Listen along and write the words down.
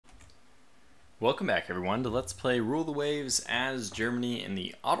Welcome back everyone to Let's Play Rule the Waves as Germany in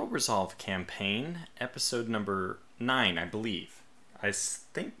the Auto-Resolve campaign, episode number 9, I believe. I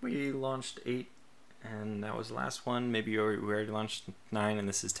think we launched 8 and that was the last one. Maybe we already launched 9 and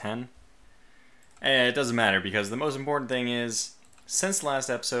this is 10. It doesn't matter because the most important thing is, since the last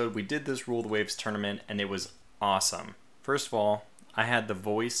episode, we did this Rule the Waves tournament and it was awesome. First of all, I had the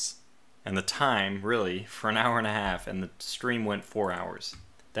voice and the time, really, for an hour and a half, and the stream went 4 hours.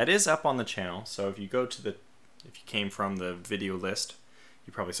 That is up on the channel, so if you go to if you came from the video list,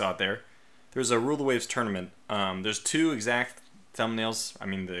 you probably saw it there. There's a Rule the Waves tournament. There's two exact thumbnails,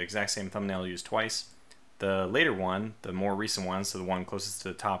 the exact same thumbnail used twice. The later one, the more recent one, so the one closest to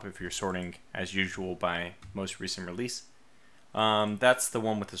the top if you're sorting as usual by most recent release, that's the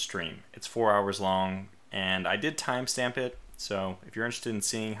one with the stream. It's 4 hours long, and I did timestamp it, so if you're interested in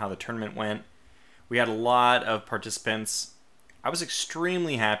seeing how the tournament went, we had a lot of participants. I was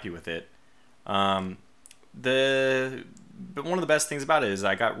extremely happy with it. But one of the best things about it is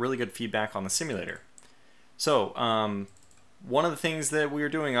I got really good feedback on the simulator. So, one of the things that we were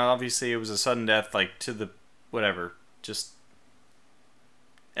doing, obviously it was a sudden death, like to the whatever, just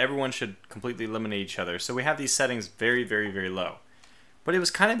everyone should completely eliminate each other. So we have these settings very, very, very low. But it was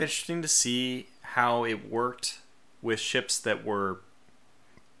kind of interesting to see how it worked with ships that were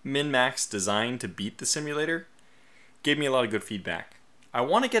min-max designed to beat the simulator. Gave me a lot of good feedback. I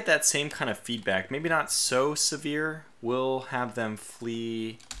want to get that same kind of feedback, maybe not so severe. We'll have them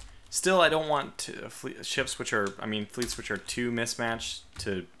flee. Still, I don't want to ships which are, fleets which are too mismatched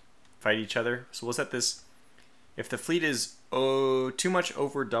to fight each other. So we'll set this, if the fleet is too much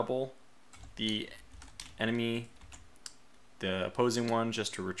over double the enemy, the opposing one,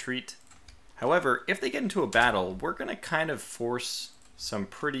 just to retreat. However, if they get into a battle, we're going to kind of force some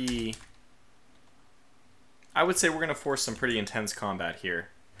pretty... I would say we're going to force some pretty intense combat here.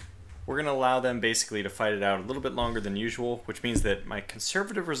 We're going to allow them basically to fight it out a little bit longer than usual, which means that my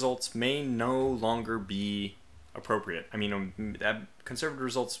conservative results may no longer be appropriate. Conservative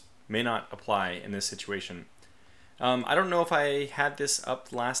results may not apply in this situation. I don't know if I had this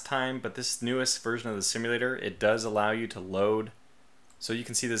up last time, but this newest version of the simulator, it does allow you to load. So you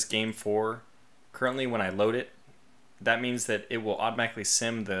can see this game 4. Currently when I load it, that means that it will automatically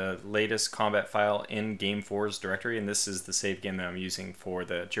sim the latest combat file in Game 4's directory, and this is the save game that I'm using for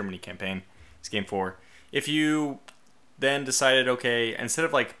the Germany campaign. It's Game 4. If you then decided, okay, instead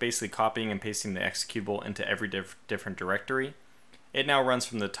of like basically copying and pasting the executable into every different directory, it now runs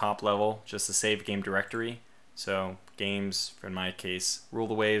from the top level, just the save game directory. So games, in my case, Rule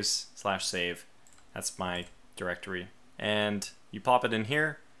the Waves /save. That's my directory. And you pop it in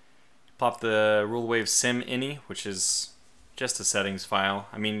here. Pop the Rule the Waves sim ini, which is just a settings file.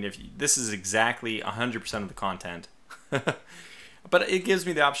 This is exactly 100% of the content. But it gives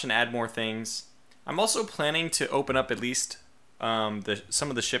me the option to add more things. I'm also planning to open up at least some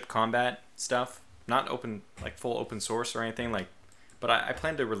of the ship combat stuff. Not open, like full open source or anything, but I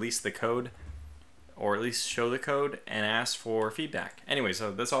plan to release the code, or at least show the code, and ask for feedback. Anyway,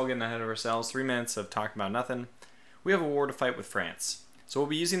 so that's all getting ahead of ourselves. 3 minutes of talking about nothing. We have a war to fight with France. So we'll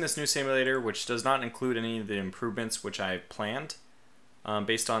be using this new simulator, which does not include any of the improvements which I planned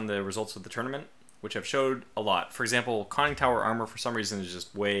based on the results of the tournament, which I've showed a lot. For example, conning tower armor for some reason is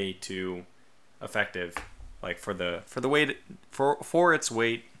just way too effective. Like for its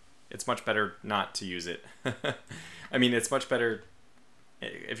weight, it's much better not to use it. It's much better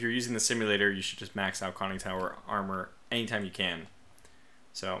if you're using the simulator. You should just max out conning tower armor anytime you can.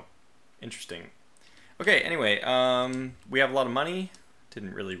 So interesting. Okay. Anyway, we have a lot of money.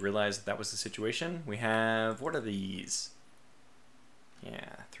 Didn't really realize that was the situation. We have, what are these?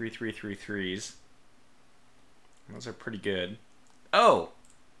 Yeah, 3-3-3-3s. Those are pretty good. Oh,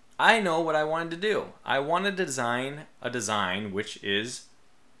 I know what I wanted to do. I wanted to design a design which is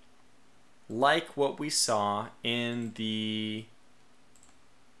like what we saw in the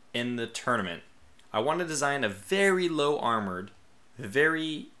tournament. I want to design a very low armored,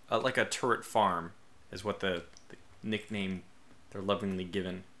 very like a turret farm is what the nickname they're lovingly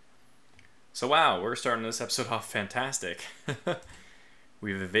given. So wow, we're starting this episode off fantastic.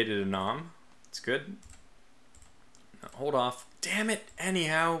 We've evaded a nom. It's good. Now, hold off. Damn it!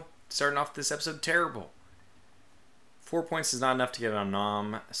 Anyhow, starting off this episode terrible. 4 points is not enough to get a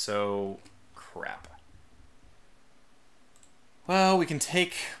nom, so crap. Well, we can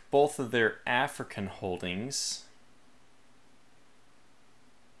take both of their African holdings,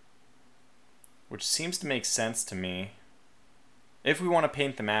 which seems to make sense to me. If we want to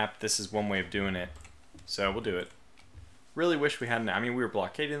paint the map, this is one way of doing it. So we'll do it. Really wish we hadn't. We were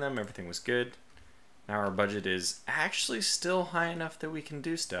blockading them. Everything was good. Now our budget is actually still high enough that we can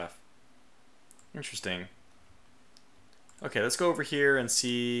do stuff. Interesting. Okay, let's go over here and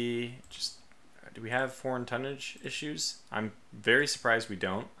see. Just do we have foreign tonnage issues? I'm very surprised we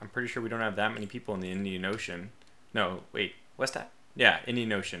don't. I'm pretty sure we don't have that many people in the Indian Ocean. No, wait, what's that? Yeah,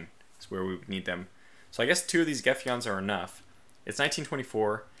 Indian Ocean is where we would need them. So I guess 2 of these Geffions are enough. It's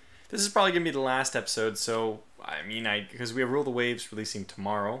 1924. This is probably gonna be the last episode. So I mean, because we have Rule the Waves releasing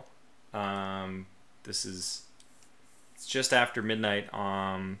tomorrow. It's just after midnight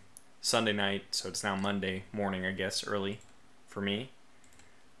on Sunday night, so it's now Monday morning, I guess, early for me.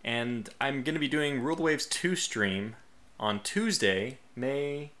 And I'm going to be doing Rule the Waves 2 stream on Tuesday,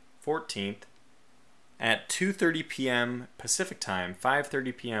 May 14th at 2:30 p.m. Pacific Time,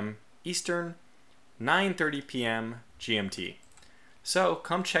 5:30 p.m. Eastern, 9:30 p.m. GMT. So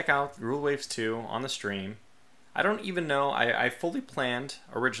come check out Rule the Waves 2 on the stream. I don't even know, I fully planned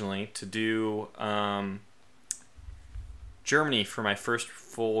originally to do Germany for my first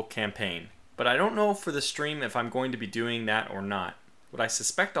full campaign. But I don't know for the stream if I'm going to be doing that or not. What I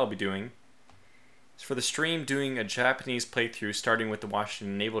suspect I'll be doing is for the stream doing a Japanese playthrough starting with the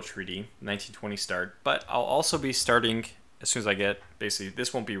Washington Naval Treaty, 1920 start. But I'll also be starting as soon as I get, basically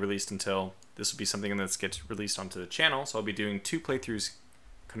this won't be released until, this will be something that gets released onto the channel. So I'll be doing 2 playthroughs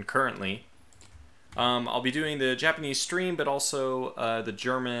concurrently. I'll be doing the Japanese stream, but also the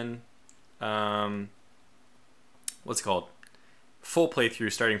German, what's it called? Full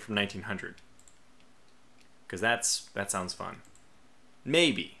playthrough starting from 1900. Because that sounds fun.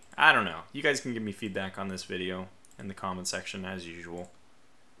 Maybe. I don't know. You guys can give me feedback on this video in the comment section as usual.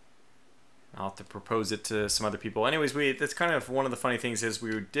 I'll have to propose it to some other people. Anyways, that's kind of one of the funny things is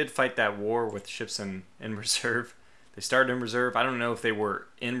we did fight that war with ships in reserve. They started in reserve. I don't know if they were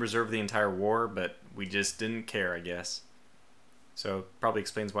in reserve the entire war, but we just didn't care, I guess. So it probably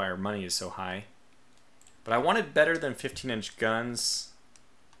explains why our money is so high. But I wanted better than 15-inch guns.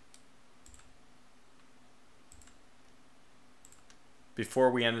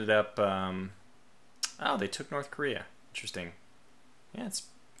 Before we ended up... oh, they took North Korea. Interesting. Yeah, it's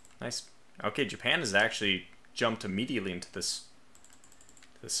nice. Okay, Japan has actually jumped immediately into the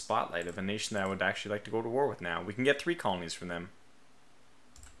spotlight of a nation that I would actually like to go to war with now. We can get 3 colonies from them.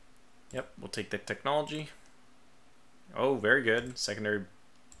 Yep, we'll take the technology. Oh, very good. Secondary.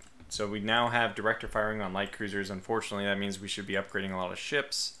 So we now have director firing on light cruisers. Unfortunately, that means we should be upgrading a lot of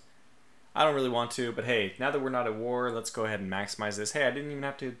ships. I don't really want to, but hey, now that we're not at war, let's go ahead and maximize this. Hey, I didn't even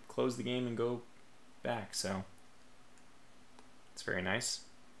have to close the game and go back, so it's very nice.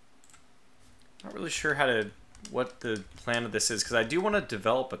 Not really sure what the plan of this is, because I do want to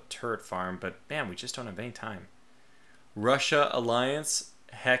develop a turret farm, but man, we just don't have any time. Russia alliance?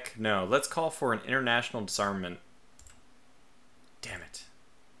 Heck no. Let's call for an international disarmament. Damn it.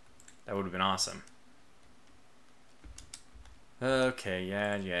 That would have been awesome. Okay,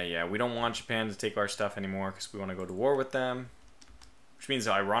 yeah. We don't want Japan to take our stuff anymore because we want to go to war with them. Which means,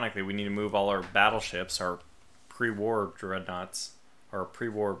 ironically, we need to move all our battleships, our pre-war dreadnoughts, or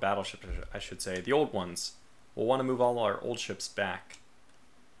pre-war battleships, I should say, the old ones. We'll want to move all our old ships back.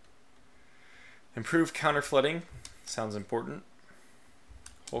 Improve counter-flooding. Sounds important.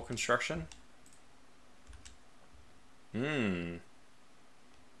 Hull construction.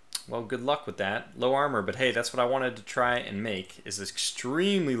 Well, good luck with that. Low armor, but hey, that's what I wanted to try and make, is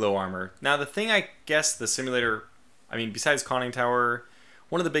extremely low armor. Now, the thing I guess the simulator, I mean, besides conning tower,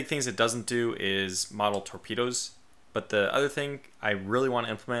 one of the big things it doesn't do is model torpedoes. But the other thing I really want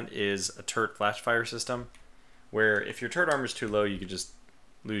to implement is a turret flash fire system, where if your turret armor is too low, you could just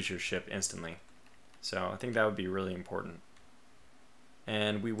lose your ship instantly. So I think that would be really important.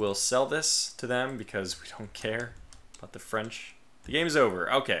 And we will sell this to them because we don't care about the French. The game's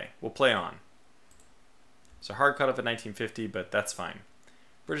over. Okay, we'll play on. So hard cut off at 1950, but that's fine.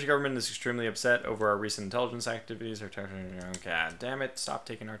 British government is extremely upset over our recent intelligence activities. God damn it, stop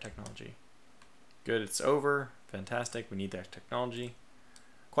taking our technology. Good, it's over. Fantastic, we need that technology.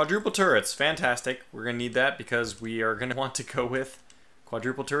 Quadruple turrets, fantastic. We're going to need that because we are going to want to go with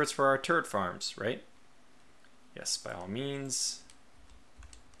quadruple turrets for our turret farms, right? Yes, by all means.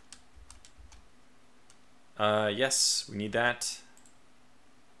 Yes, we need that.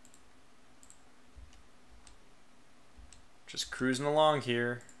 Just cruising along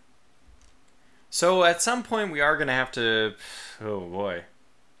here. So at some point we are going to have to... Oh boy.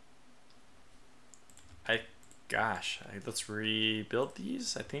 Let's rebuild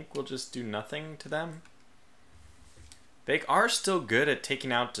these. I think we'll just do nothing to them. They are still good at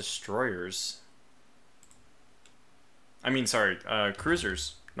taking out destroyers. I mean, sorry,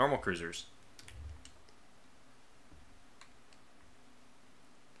 cruisers. Normal cruisers.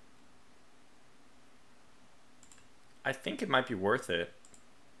 I think it might be worth it.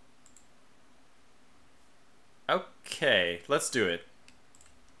 Okay, let's do it.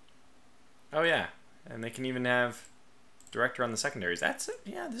 Oh yeah, and they can even have director on the secondaries. That's it.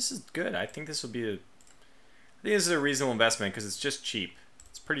 Yeah, this is good. I think this will be I think this is a reasonable investment because it's just cheap.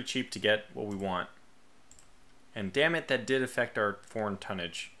 It's pretty cheap to get what we want. And damn it, that did affect our foreign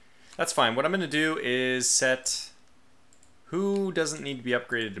tonnage. That's fine. What I'm going to do is set who doesn't need to be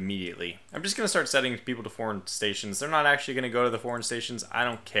upgraded immediately. I'm just going to start setting people to foreign stations. They're not actually going to go to the foreign stations. I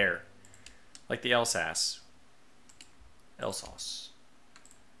don't care. Like the Alsace.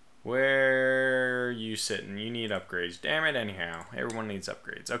 Where are you sitting? You need upgrades. Damn it, anyhow. Everyone needs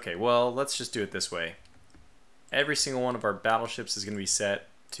upgrades. Okay, well, let's just do it this way. Every single one of our battleships is going to be set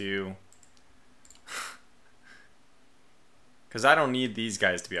to... Because I don't need these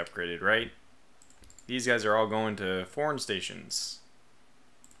guys to be upgraded, right? These guys are all going to foreign stations.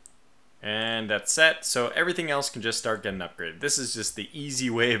 And that's set, so everything else can just start getting upgraded. This is just the easy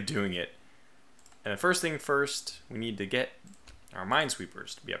way of doing it. And the first thing first, we need to get our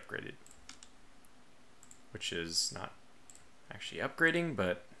minesweepers to be upgraded. Which is not actually upgrading,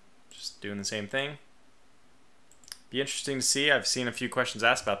 but just doing the same thing. Be interesting to see. I've seen a few questions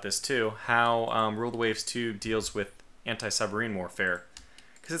asked about this too. How Rule the Waves 2 deals with anti-submarine warfare.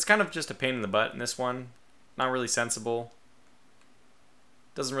 Because it's kind of just a pain in the butt in this one. Not really sensible.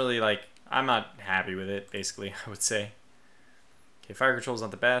 Doesn't really like... I'm not happy with it, basically, I would say. Okay, fire control's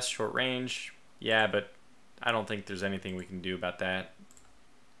not the best. Short range. Yeah, but I don't think there's anything we can do about that.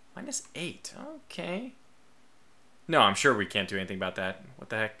 -8. Okay. No, I'm sure we can't do anything about that. What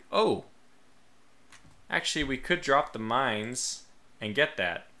the heck? Oh! Actually, we could drop the mines and get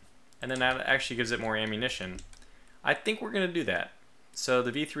that. And then that actually gives it more ammunition. I think we're going to do that. So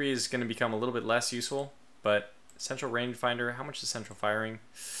the V3 is going to become a little bit less useful, but central rangefinder, how much is central firing?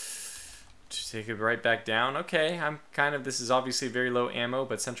 Just take it right back down. Okay, this is obviously very low ammo,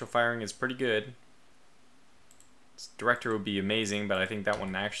 but central firing is pretty good. Director would be amazing, but I think that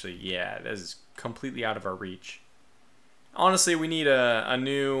one actually, yeah, that is completely out of our reach. Honestly, we need a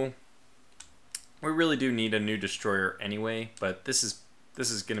new... We really do need a new destroyer anyway, but this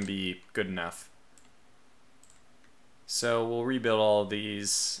is going to be good enough. So we'll rebuild all of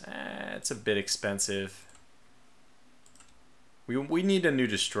these. It's a bit expensive. We need a new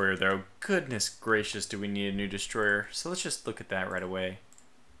destroyer though. Goodness gracious, do we need a new destroyer? So let's just look at that right away.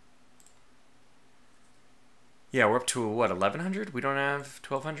 Yeah, we're up to what, 1100? We don't have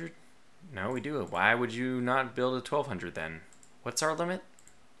 1200? No, we do. Why would you not build a 1200 then? What's our limit?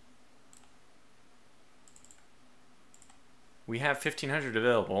 We have 1500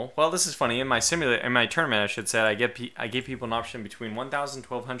 available. Well, this is funny. In my tournament, I should say, I gave people an option between 1000,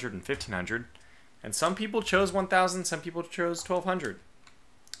 1200, and 1500. And some people chose 1000, some people chose 1200.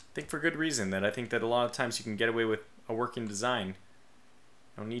 I think for good reason. That I think that a lot of times you can get away with a working design. You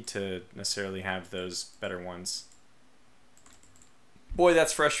don't need to necessarily have those better ones. Boy,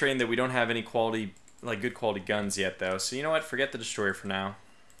 that's frustrating that we don't have any quality, like good quality guns yet, though. So you know what? Forget the destroyer for now.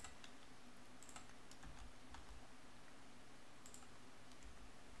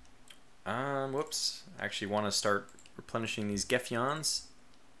 Whoops. I actually want to start replenishing these Geffions.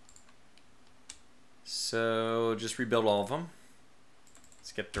 So just rebuild all of them.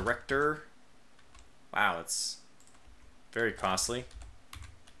 Let's get director. Wow, it's very costly.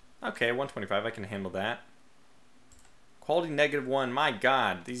 Okay, 125, I can handle that. Quality -1, my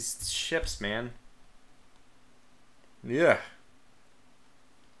god, these ships, man. Yeah.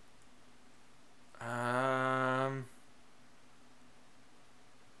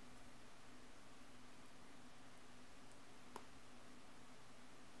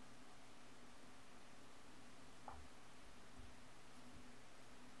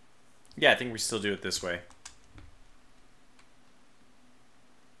 Yeah, I think we still do it this way.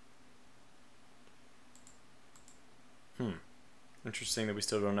 Interesting that we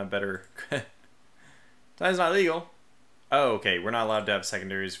still don't have better... That's not legal. Oh, okay. We're not allowed to have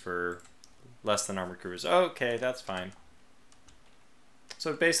secondaries for less than armored cruisers. Okay, that's fine.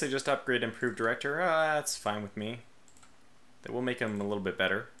 So basically just upgrade improved director. That's fine with me. That will make him a little bit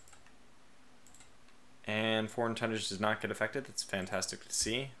better. And foreign tonnage does not get affected. That's fantastic to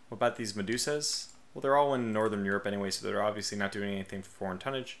see. What about these Medusas? Well, they're all in Northern Europe anyway, so they're obviously not doing anything for foreign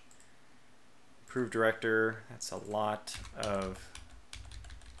tonnage. Improved director. That's a lot of...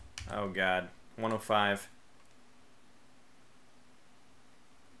 Oh, God. 105.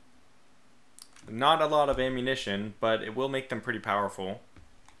 Not a lot of ammunition, but it will make them pretty powerful.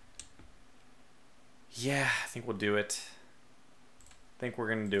 Yeah, I think we'll do it. I think we're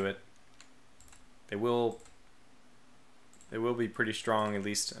going to do it. They will be pretty strong, at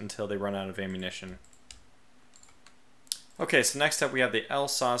least until they run out of ammunition. Okay, so next up we have the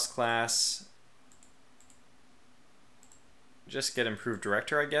Alsace class. Just get improved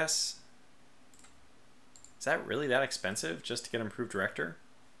director, I guess. Is that really that expensive just to get improved director?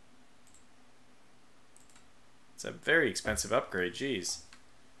 It's a very expensive upgrade, geez.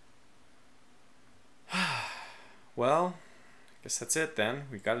 Well, I guess that's it then.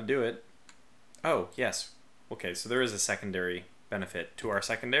 We've got to do it. Oh, yes. Okay, so there is a secondary benefit to our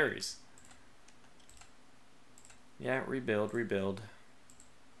secondaries. Yeah, rebuild, rebuild.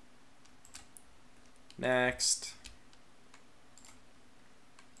 Next.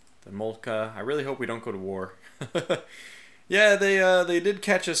 The Moltke. I really hope we don't go to war. Yeah, they did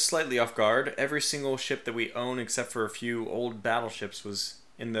catch us slightly off guard. Every single ship that we own, except for a few old battleships, was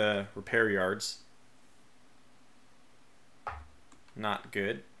in the repair yards. Not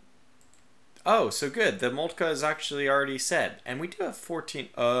good. Oh, so good. The Moltke is actually already set. And we do have 14...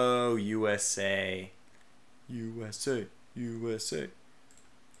 Oh, USA. USA. USA.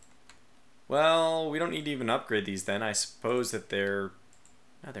 Well, we don't need to even upgrade these then. I suppose that they're...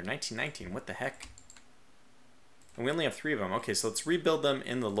 No, they're 1919. What the heck? And we only have 3 of them. Okay, so let's rebuild them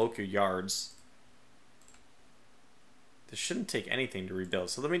in the local yards. This shouldn't take anything to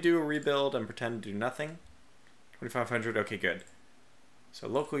rebuild. So let me do a rebuild and pretend to do nothing. 2,500. Okay, good. So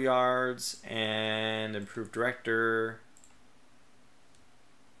local yards and improved director.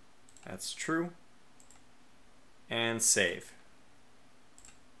 That's true. And save.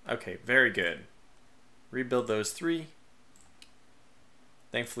 Okay, very good. Rebuild those 3.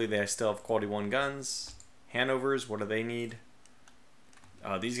 Thankfully, they still have quality 1 guns. Hanovers, what do they need?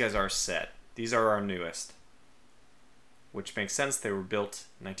 These guys are set. These are our newest. Which makes sense. They were built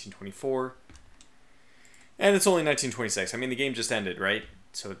in 1924. And it's only 1926. I mean, the game just ended, right?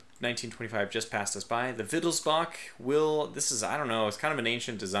 So 1925 just passed us by. The Wittelsbach will... This is, I don't know, it's kind of an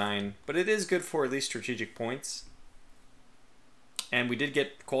ancient design. But it is good for at least strategic points. And we did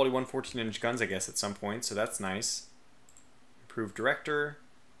get quality 1 14-inch guns, I guess, at some point. So that's nice. Improved director.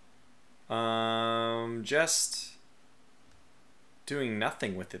 Just doing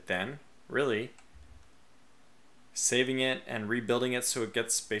nothing with it then, really. Saving it and rebuilding it so it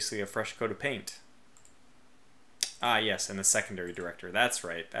gets basically a fresh coat of paint. Ah, yes, and the secondary director. That's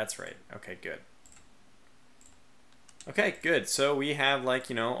right, that's right. Okay, good. Okay, good. So we have, like,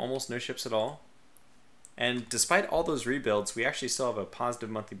 you know, almost no ships at all. And despite all those rebuilds, we actually still have a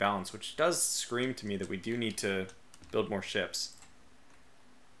positive monthly balance, which does scream to me that we do need to build more ships.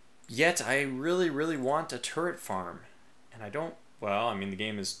 Yet, I really, really want a turret farm. And I don't... Well, I mean, the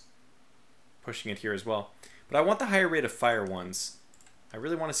game is pushing it here as well. But I want the higher rate of fire ones. I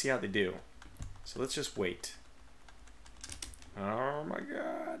really want to see how they do. So let's just wait. Oh my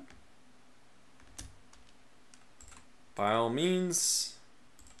god. By all means.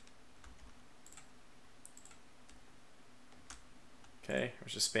 Okay, I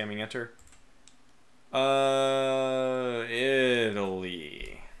was just spamming enter.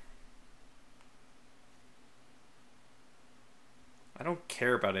 Italy. I don't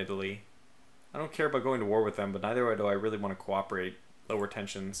care about Italy. I don't care about going to war with them, but neither do I really want to cooperate. Lower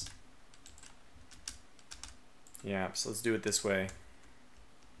tensions. Yeah, so let's do it this way.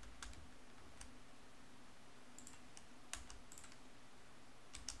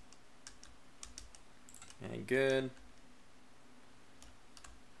 Any good?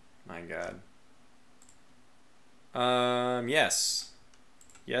 My god. Yes.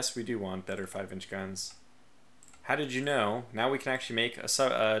 Yes, we do want better 5-inch guns. How did you know? Now we can actually make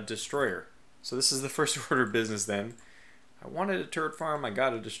a destroyer. So this is the first order of business then. I wanted a turret farm, I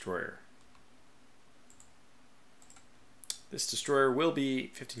got a destroyer. This destroyer will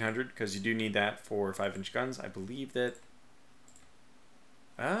be 1500 because you do need that for 5-inch guns. I believe that...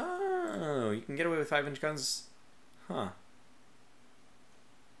 Oh, you can get away with 5-inch guns? Huh.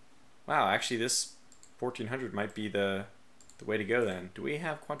 Wow, actually this 1400 might be the way to go then. Do we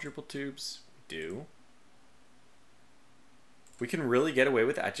have quadruple tubes? We do. We can really get away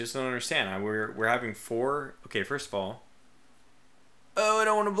with that. I just don't understand. We're having 4... Okay, first of all... Oh, I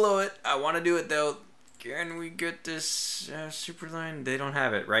don't want to blow it. I want to do it though. Can we get this super line? They don't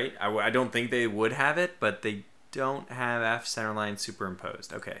have it, right? I don't think they would have it, but they don't have aft center line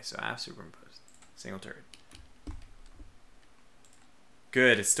superimposed. Okay, so aft superimposed. Single turret.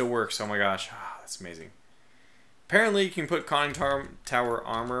 Good, it still works. Oh my gosh. Oh, that's amazing. Apparently you can put conning tower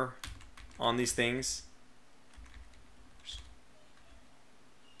armor on these things.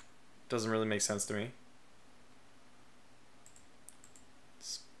 Doesn't really make sense to me.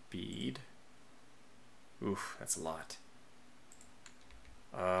 Speed. Oof, that's a lot.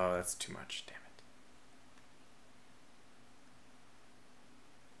 Oh, that's too much. Damn it.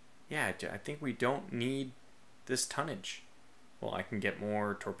 Yeah, I think we don't need this tonnage. Well, I can get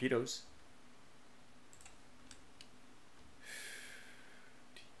more torpedoes.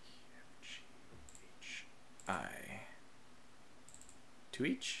 Two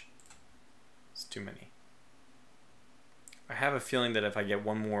each? It's too many. I have a feeling that if I get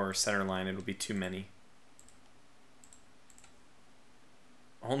one more center line, it'll be too many.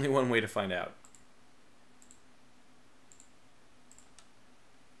 Only one way to find out.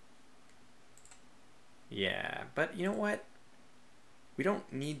 Yeah, but you know what? We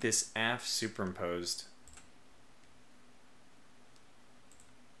don't need this aft superimposed.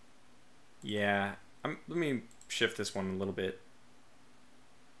 Yeah, let me shift this one a little bit.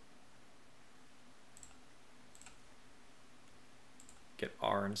 Get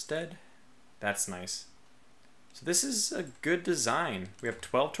R instead. That's nice. So this is a good design. We have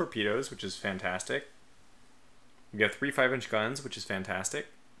 12 torpedoes, which is fantastic. We have 3 5-inch guns, which is fantastic.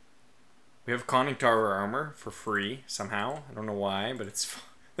 We have conning tower armor for free somehow. I don't know why, but it's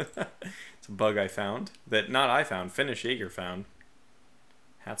it's a bug I found. That not I found, Finnish Jaeger found.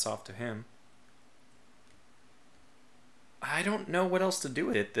 Hats off to him. I don't know what else to do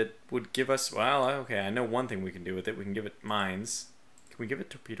with it that would give us... Well, okay, I know one thing we can do with it. We can give it mines. Can we give it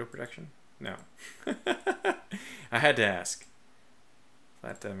torpedo protection? No. I had to ask.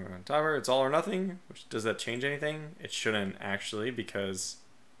 Flat tower, it's all or nothing. Which, does that change anything? It shouldn't, actually, because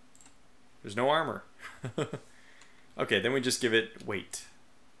there's no armor. Okay, then we just give it weight.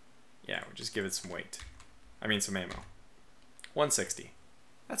 Yeah, we just give it some weight. I mean, some ammo. 160.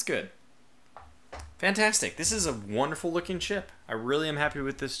 That's good. Fantastic. This is a wonderful looking ship. I really am happy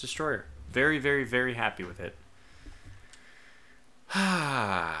with this destroyer. Very, very, very happy with it.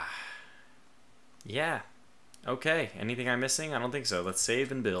 Yeah. Okay. Anything I'm missing? I don't think so. Let's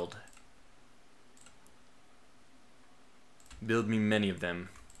save and build. Build me many of them.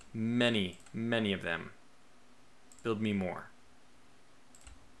 Many, many of them. Build me more.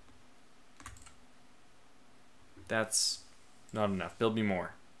 That's not enough. Build me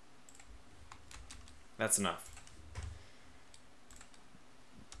more. That's enough.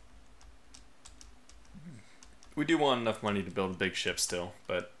 We do want enough money to build a big ship still,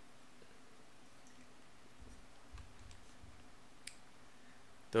 but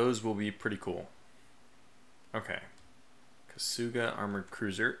those will be pretty cool. Okay. Kasuga armored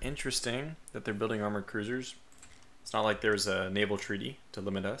cruiser. Interesting that they're building armored cruisers. It's not like there's a naval treaty to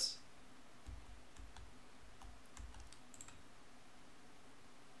limit us.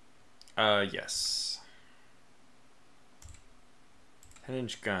 Yes.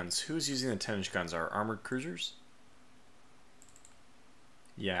 10-inch guns. Who's using the 10-inch guns? Our armored cruisers?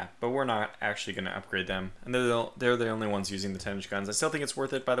 Yeah, but we're not actually going to upgrade them. And they're the only ones using the 10-inch guns. I still think it's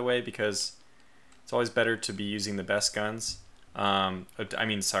worth it, by the way, because it's always better to be using the best guns. I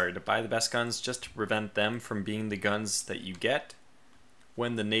mean, sorry, to buy the best guns just to prevent them from being the guns that you get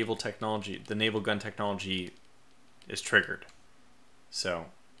when the naval gun technology is triggered. So,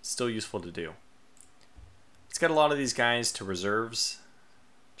 still useful to do. Let's get a lot of these guys to reserves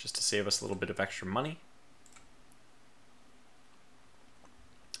just to save us a little bit of extra money.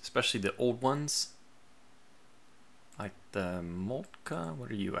 Especially the old ones. Like the Moltke. What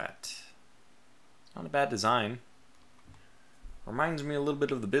are you at? Not a bad design. Reminds me a little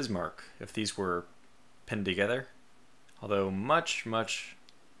bit of the Bismarck if these were pinned together. Although much, much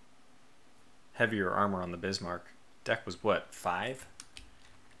heavier armor on the Bismarck. Deck was what, 5?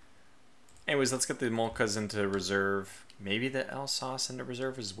 Anyways, let's get the Moltkas into reserve. Maybe the Alsace into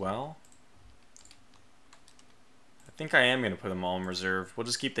reserve as well. I think I am going to put them all in reserve. We'll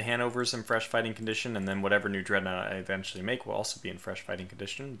just keep the Hanovers in fresh fighting condition, and then whatever new dreadnought I eventually make will also be in fresh fighting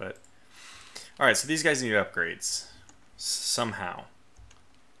condition. But alright, so these guys need upgrades. Somehow.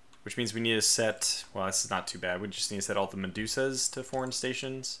 Which means we need to set... Well, this is not too bad. We just need to set all the Medusas to foreign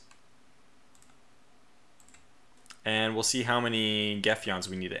stations. And we'll see how many Gefyons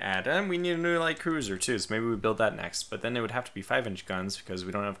we need to add. And we need a new light cruiser too, so maybe we build that next. But then it would have to be 5-inch guns because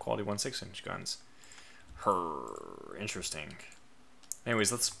we don't have quality 1/6-inch guns. Interesting.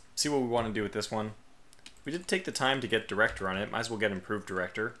 Anyways, let's see what we want to do with this one. We did take the time to get director on it. Might as well get improved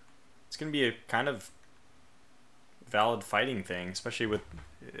director. It's going to be a kind of valid fighting thing, especially with...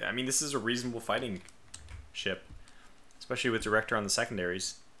 I mean, this is a reasonable fighting ship. Especially with director on the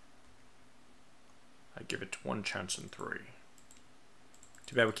secondaries. I give it 1 chance in 3.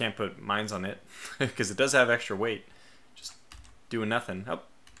 Too bad we can't put mines on it, because it does have extra weight. Just doing nothing. Oh,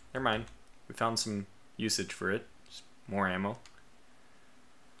 never mind. We found some usage for it. Just more ammo.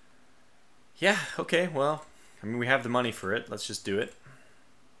 Yeah, okay, well, I mean, we have the money for it. Let's just do it.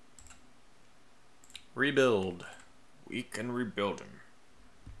 Rebuild. We can rebuild him.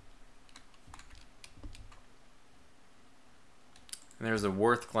 And there's the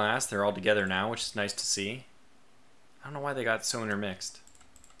Worth class. They're all together now, which is nice to see. I don't know why they got so intermixed.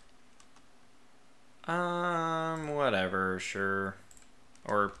 Whatever, sure.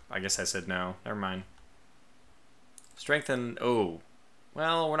 Or, I guess I said no. Never mind. Strengthen, oh.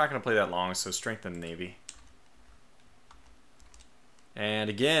 Well, we're not going to play that long, so strengthen the Navy. And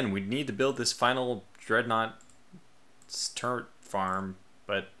again, we need to build this final Dreadnought turret farm,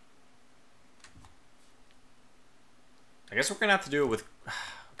 but I guess we're going to have to do it with...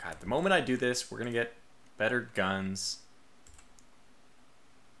 God, the moment I do this, we're going to get better guns.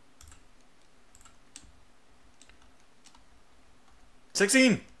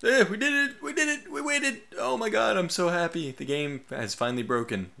 "16! We did it! We did it! We waited! Oh my god, I'm so happy. The game has finally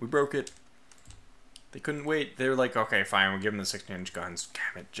broken. We broke it. They couldn't wait. They were like, okay, fine, we'll give them the 16-inch guns.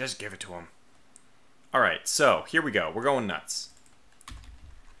 Damn it, just give it to them." Alright, so here we go. We're going nuts.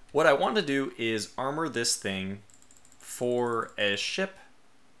 What I want to do is armor this thing for a ship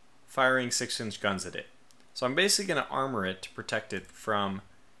firing 6-inch guns at it. So I'm basically going to armor it to protect it from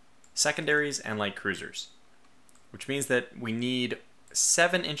secondaries and light cruisers. Which means that we need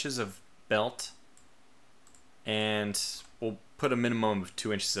 7 inches of belt, and we'll put a minimum of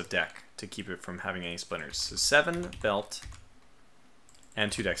 2 inches of deck to keep it from having any splinters. So 7 belt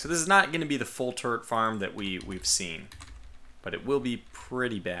and 2 decks. So this is not going to be the full turret farm that we've seen, but it will be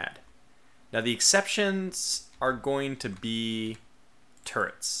pretty bad. Now the exceptions are going to be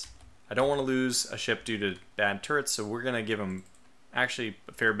turrets. I don't want to lose a ship due to bad turrets, so we're going to give them actually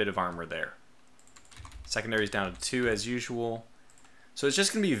a fair bit of armor there. Secondaries down to 2 as usual. So it's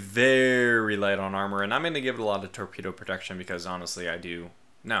just going to be very light on armor, and I'm going to give it a lot of torpedo protection because honestly I do.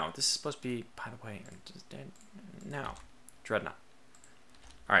 No, this is supposed to be, by the way, no, Dreadnought.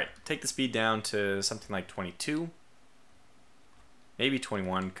 Alright, take the speed down to something like 22. Maybe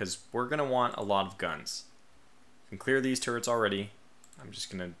 21, because we're going to want a lot of guns. We can clear these turrets already. I'm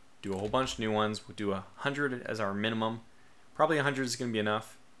just going to do a whole bunch of new ones. We'll do 100 as our minimum. Probably 100 is going to be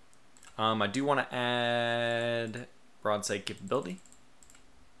enough. I do want to add broadside capability.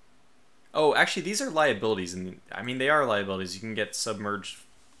 Oh, actually, these are liabilities, and I mean they are liabilities. You can get submerged,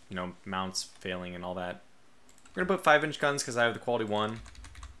 you know, mounts failing and all that. We're gonna put 5-inch guns because I have the quality 1.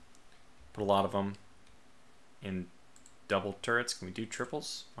 Put a lot of them in double turrets. Can we do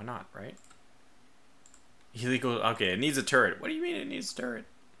triples? Why not, right? Illegal. Okay, it needs a turret. What do you mean it needs a turret?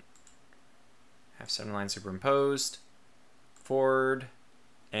 Have center line superimposed. Forward.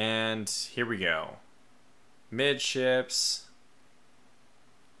 And here we go. Midships.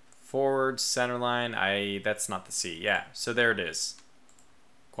 Forward, center line. That's not the C. Yeah, so there it is.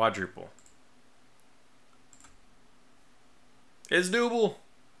 Quadruple. It's doable.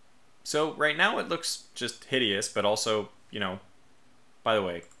 So right now it looks just hideous, but also, you know, by the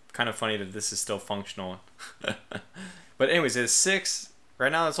way, kind of funny that this is still functional. But anyways, it's 6.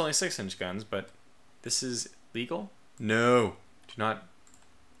 Right now it's only 6-inch guns, but this is legal? No. Do not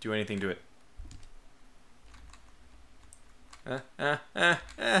do anything to it.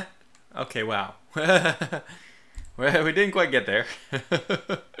 Okay, wow. Well, we didn't quite get there. I'm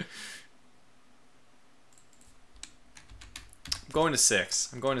going to 6.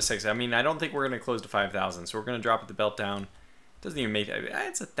 I'm going to 6. I mean, I don't think we're going to close to 5,000, so we're going to drop the belt down. Doesn't even make it.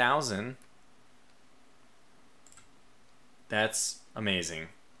 It's 1,000. That's amazing.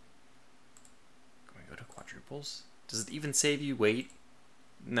 Can we go to quadruples? Does it even save you weight?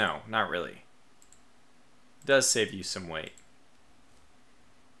 No, not really. It does save you some weight.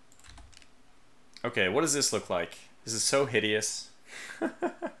 Okay, what does this look like? This is so hideous.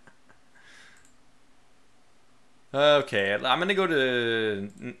 Okay, I'm going to go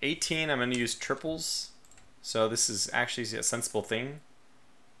to 18. I'm going to use triples. So this is actually a sensible thing.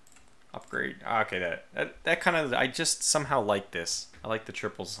 Upgrade. Okay, that kind of... I just somehow like this. I like the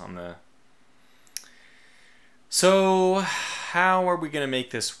triples on the... So, how are we going to make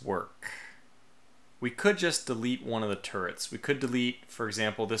this work? We could just delete one of the turrets. We could delete, for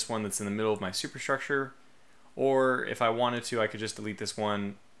example, this one that's in the middle of my superstructure. Or if I wanted to, I could just delete this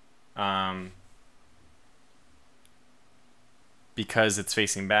one because it's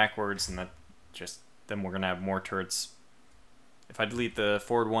facing backwards, and that just then we're going to have more turrets. If I delete the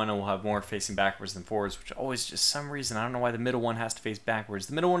forward one, it will have more facing backwards than forwards, which always, just some reason, I don't know why the middle one has to face backwards.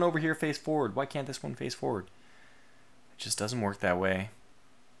 The middle one over here face forward. Why can't this one face forward? It just doesn't work that way.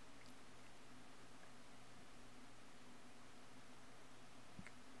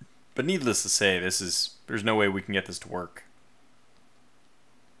 But needless to say, there's no way we can get this to work.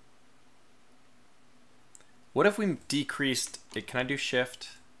 What if we decreased it? Can I do shift?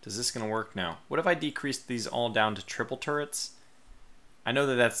 Is this going to work? No. What if I decreased these all down to triple turrets? I know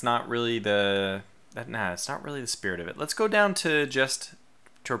that that's not really the... it's not really the spirit of it. Let's go down to just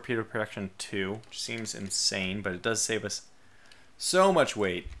torpedo protection 2, which seems insane, but it does save us so much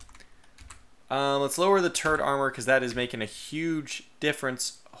weight. Let's lower the turret armor because that is making a huge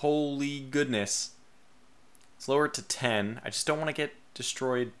difference. Holy goodness. Let's lower it to 10. I just don't want to get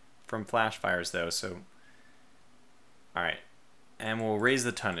destroyed from flash fires though, so... Alright. And we'll raise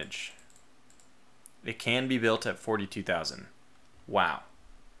the tonnage. It can be built at 42,000. Wow.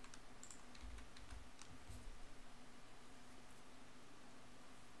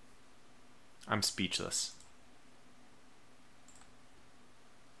 I'm speechless.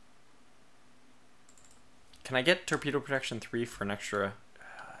 Can I get Torpedo Protection 3 for an extra...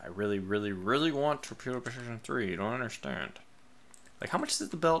 I really, really, really want Torpedo Protection 3. I don't understand. Like, how much is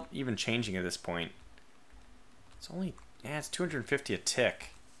the belt even changing at this point? It's only... Yeah, it's 250 a tick.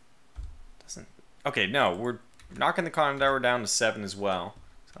 Doesn't... Okay, no, we're knocking the conning tower down to 7 as well.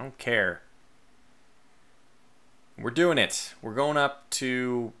 So I don't care. We're doing it. We're going up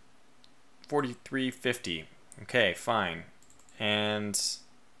to 4350. Okay, fine. And...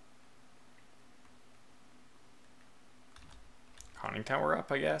 Conning tower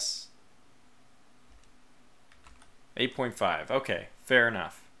up, I guess. 8.5. Okay, fair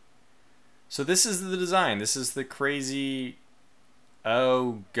enough. So this is the design. This is the crazy...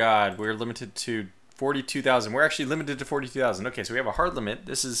 Oh, God. We're limited to 42,000. We're actually limited to 42,000. Okay, so we have a hard limit.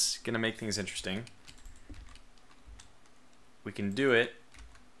 This is going to make things interesting. We can do it.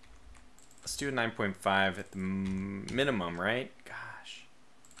 Let's do a 9.5 at the minimum, right? Gosh.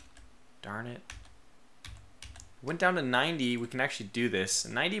 Darn it. Went down to 90. We can actually do this.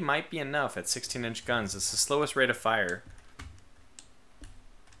 90 might be enough at 16-inch guns. It's the slowest rate of fire.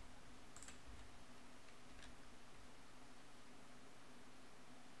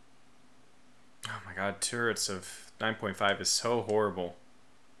 Oh my god, turrets of 9.5 is so horrible.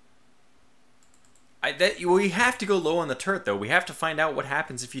 We have to go low on the turret, though. We have to find out what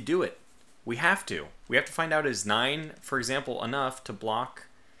happens if you do it. We have to. We have to find out, is 9, for example, enough to block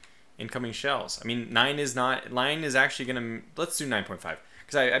incoming shells? I mean, 9 is not... 9 is actually going to... Let's do 9.5.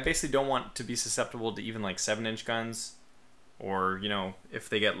 Because I basically don't want to be susceptible to even like 7-inch guns. Or, you know, if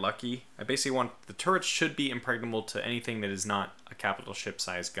they get lucky. I basically want... The turrets should be impregnable to anything that is not a capital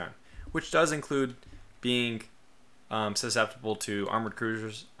ship-sized gun. Which does include being susceptible to armored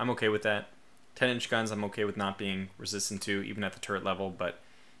cruisers. I'm okay with that. 10-inch guns I'm okay with not being resistant to, even at the turret level. But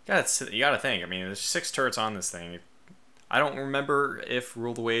you gotta think. I mean, there's 6 turrets on this thing. I don't remember if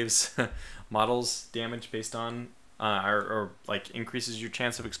Rule the Waves models damage based on, or like increases your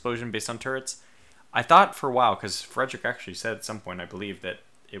chance of explosion based on turrets. I thought for a while, because Frederick actually said at some point, I believe, that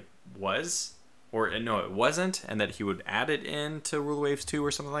it was, or no, it wasn't, and that he would add it into Rule the Waves 2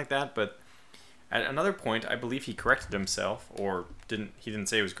 or something like that. But at another point, I believe he corrected himself, or he didn't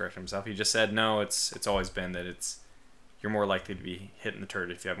say he was correcting himself. He just said, no, it's always been that you're more likely to be hitting the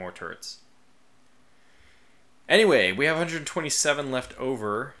turret if you have more turrets. Anyway, we have 127 left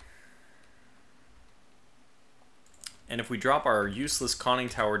over. And if we drop our useless conning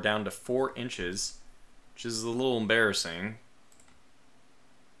tower down to 4 inches, which is a little embarrassing,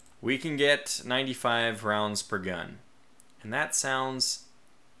 we can get 95 rounds per gun. And that sounds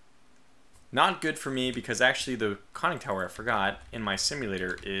not good for me, because actually the conning tower, I forgot, in my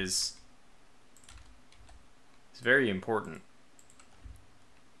simulator is very important.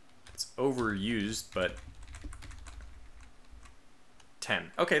 It's overused, but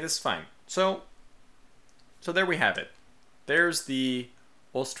 10. Okay, this is fine. So there we have it. There's the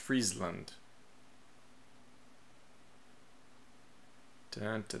Ostfriesland.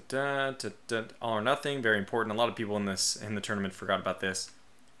 Dun, dun, dun, dun, dun. All or nothing, very important. A lot of people in the tournament forgot about this.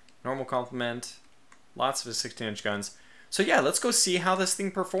 Normal complement, lots of 16-inch guns. So yeah, let's go see how this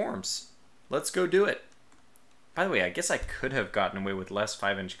thing performs. Let's go do it. By the way, I guess I could have gotten away with less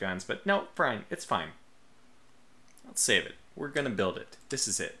 5-inch guns, but no, fine, it's fine. Let's save it. We're gonna build it. This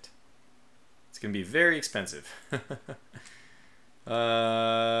is it. It's gonna be very expensive.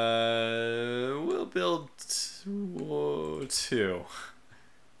 We'll build 2.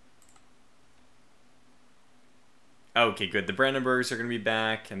 Okay, good. The Brandenburgs are gonna be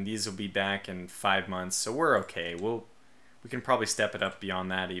back, and these will be back in 5 months, so we're okay. We can probably step it up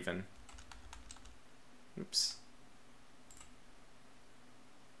beyond that even. Oops.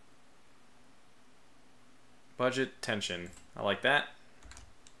 Budget tension. I like that.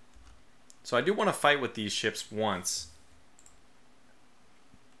 So I do want to fight with these ships once.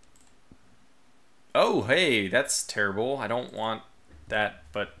 Oh, hey, that's terrible. I don't want that,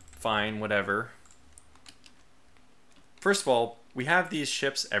 but fine, whatever. First of all, we have these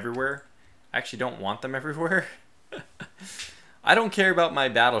ships everywhere. I actually don't want them everywhere. I don't care about my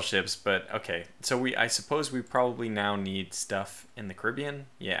battleships, but okay. So I suppose we probably now need stuff in the Caribbean.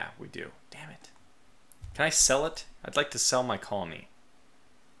 Yeah, we do. Damn it. Can I sell it? I'd like to sell my colony.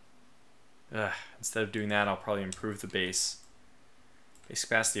 Instead of doing that, I'll probably improve the base. Base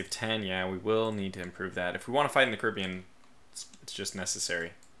capacity of 10, yeah, we will need to improve that. If we want to fight in the Caribbean, it's just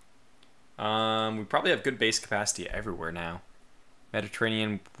necessary. We probably have good base capacity everywhere now.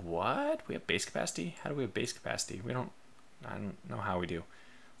 Mediterranean, what? We have base capacity? How do we have base capacity? I don't know how we do.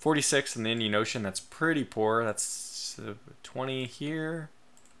 46 in the Indian Ocean, that's pretty poor. That's 20 here.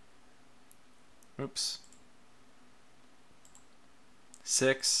 Oops.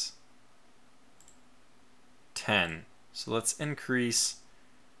 6. 10. So let's increase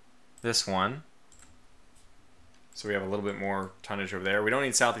this one. So we have a little bit more tonnage over there. We don't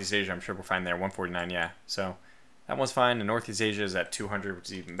need Southeast Asia. I'm sure we're fine there. 149, yeah. So that one's fine. And Northeast Asia is at 200, which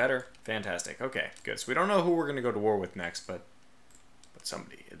is even better. Fantastic. Okay, good. So we don't know who we're going to go to war with next, but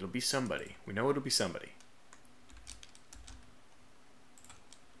somebody. It'll be somebody. We know it'll be somebody.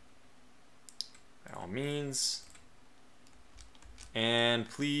 By all means. And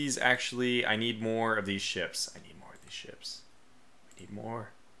please, actually, I need more of these ships. I need more of these ships. We need more.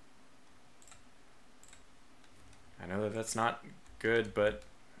 I know that that's not good, but...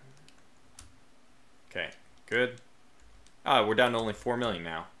 Okay, good. Oh, we're down to only 4 million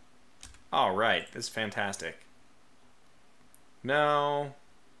now. All right, this is fantastic. No.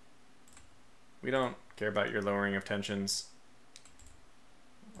 We don't care about your lowering of tensions.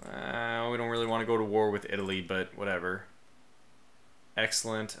 We don't really want to go to war with Italy, but whatever.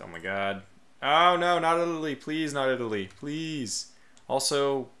 Excellent. Oh my god. Oh no, not Italy. Please, not Italy. Please.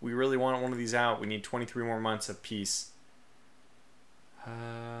 Also, we really want one of these out. We need 23 more months of peace.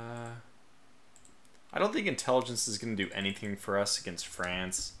 I don't think intelligence is going to do anything for us against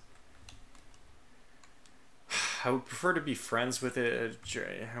France. I would prefer to be friends with it.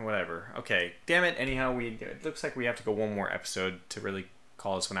 Whatever. Okay. Damn it. Anyhow, it looks like we have to go one more episode to really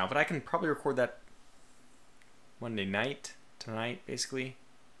call this one out. But I can probably record that Monday night. Tonight, basically.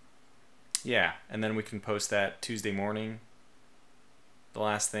 Yeah. And then we can post that Tuesday morning. The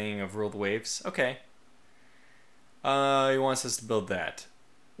last thing of Rule the Waves. Okay. He wants us to build that.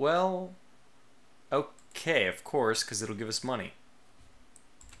 Well, okay, of course, because it'll give us money.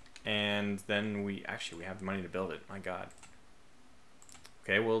 And then we have the money to build it. My god.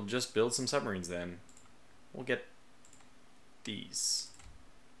 Okay, we'll just build some submarines then. We'll get these.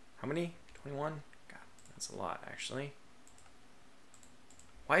 How many? 21? God, that's a lot, actually.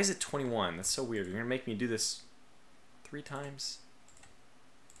 Why is it 21? That's so weird. You're going to make me do this 3 times?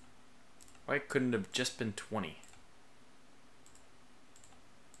 Why couldn't it have just been 20?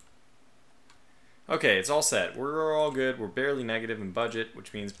 Okay, it's all set. We're all good. We're barely negative in budget,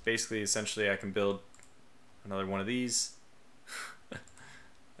 which means basically, essentially, I can build another one of these.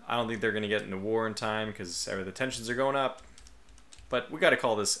 I don't think they're going to get into war in time because the tensions are going up. But we got to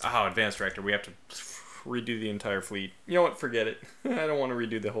call this, Advanced Director. We have to redo the entire fleet. You know what? Forget it. I don't want to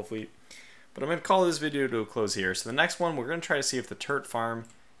redo the whole fleet. But I'm going to call this video to a close here. So the next one, we're going to try to see if the turret farm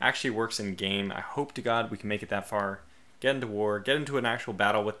actually works in game. I hope to God we can make it that far. Get into war. Get into an actual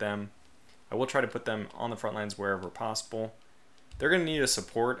battle with them. I will try to put them on the front lines wherever possible. They're going to need a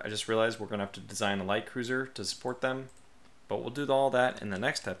support. I just realized we're going to have to design a light cruiser to support them. But we'll do all that in the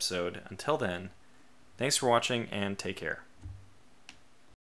next episode. Until then, thanks for watching and take care.